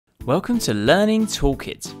Welcome to Learning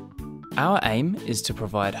Toolkit. Our aim is to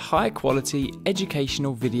provide high quality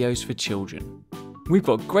educational videos for children. We've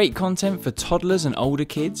got great content for toddlers and older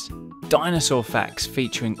kids, dinosaur facts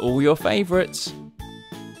featuring all your favourites,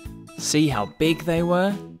 see how big they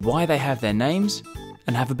were, why they have their names,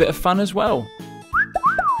 and have a bit of fun as well.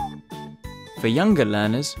 For younger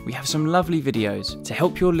learners, we have some lovely videos to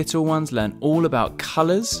help your little ones learn all about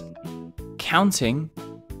colours, counting,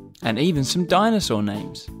 and even some dinosaur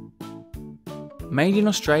names. Made in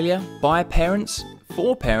Australia by parents,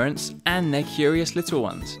 for parents, and their curious little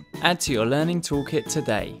ones. Add to your learning toolkit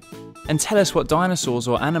today. And tell us what dinosaurs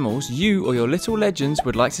or animals you or your little legends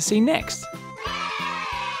would like to see next.